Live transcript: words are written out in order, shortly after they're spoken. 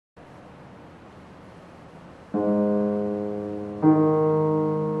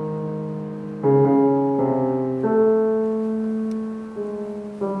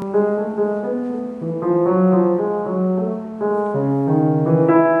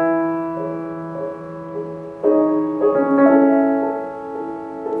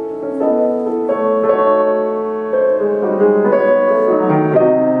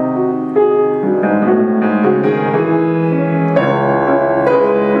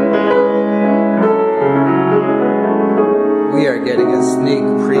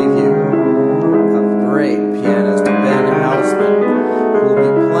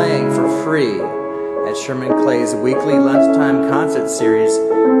weekly Lunchtime concert series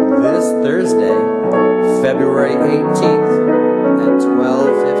this Thursday, February 18th at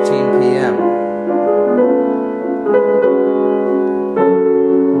 12:15 p.m.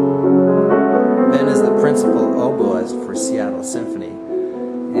 Ben is the principal oboist for Seattle Symphony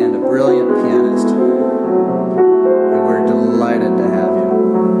and a brilliant pianist, and we're delighted to have him.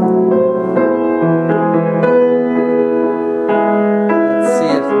 Let's see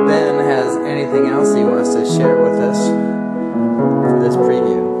if Ben has anything else he wants to share with us for this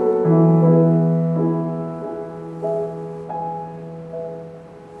preview.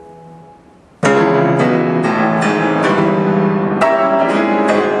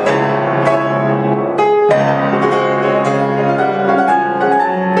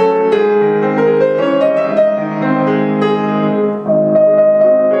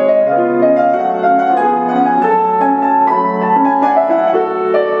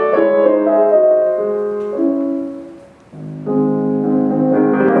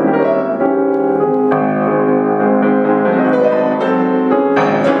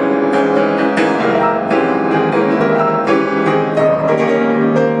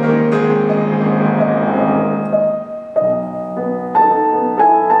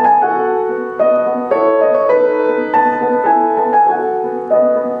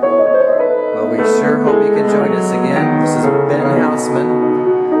 We sure hope you can join us again. This is Ben Hausmann,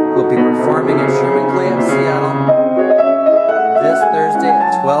 who will be performing at Sherman Clay of Seattle this Thursday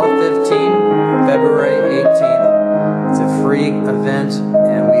at 12:15, February 18th. It's a free event,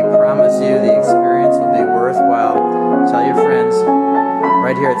 and we promise you the experience will be worthwhile. Tell your friends,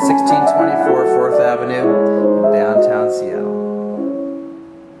 right here at 1624 4th Avenue in downtown Seattle.